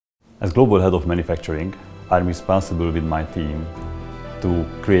As global head of manufacturing, I'm responsible with my team to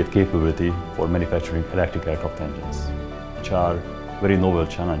create capability for manufacturing electric aircraft engines, which are very novel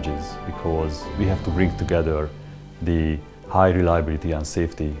challenges because we have to bring together the high reliability and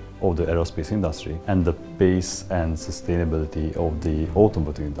safety of the aerospace industry and the pace and sustainability of the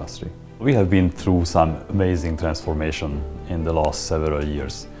automotive industry. We have been through some amazing transformation in the last several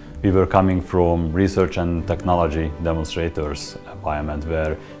years. We were coming from research and technology demonstrators environment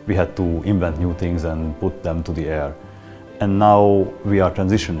where we had to invent new things and put them to the air. And now we are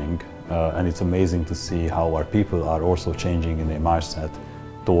transitioning and it's amazing to see how our people are also changing in their mindset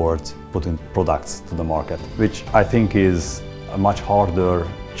towards putting products to the market, which I think is a much harder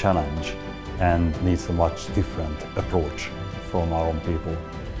challenge and needs a much different approach from our own people.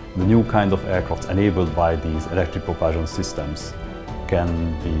 The new kind of aircraft enabled by these electric propulsion systems can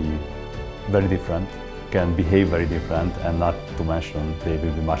be very different, can behave very different, and not to mention they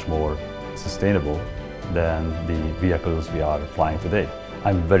will be much more sustainable than the vehicles we are flying today.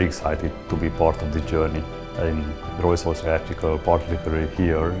 I'm very excited to be part of this journey in Rolls-Royce Electrical, particularly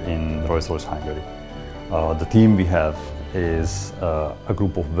here in Rolls-Royce, Hungary. The team we have is a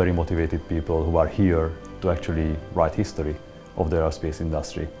group of very motivated people who are here to actually write history of the aerospace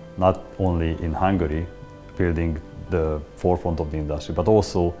industry, not only in Hungary, building the forefront of the industry, but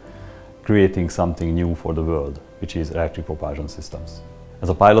also creating something new for the world, which is electric propulsion systems. As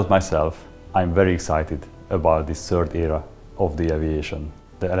a pilot myself, I'm very excited about this third era of the aviation,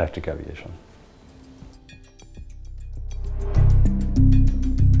 the electric aviation.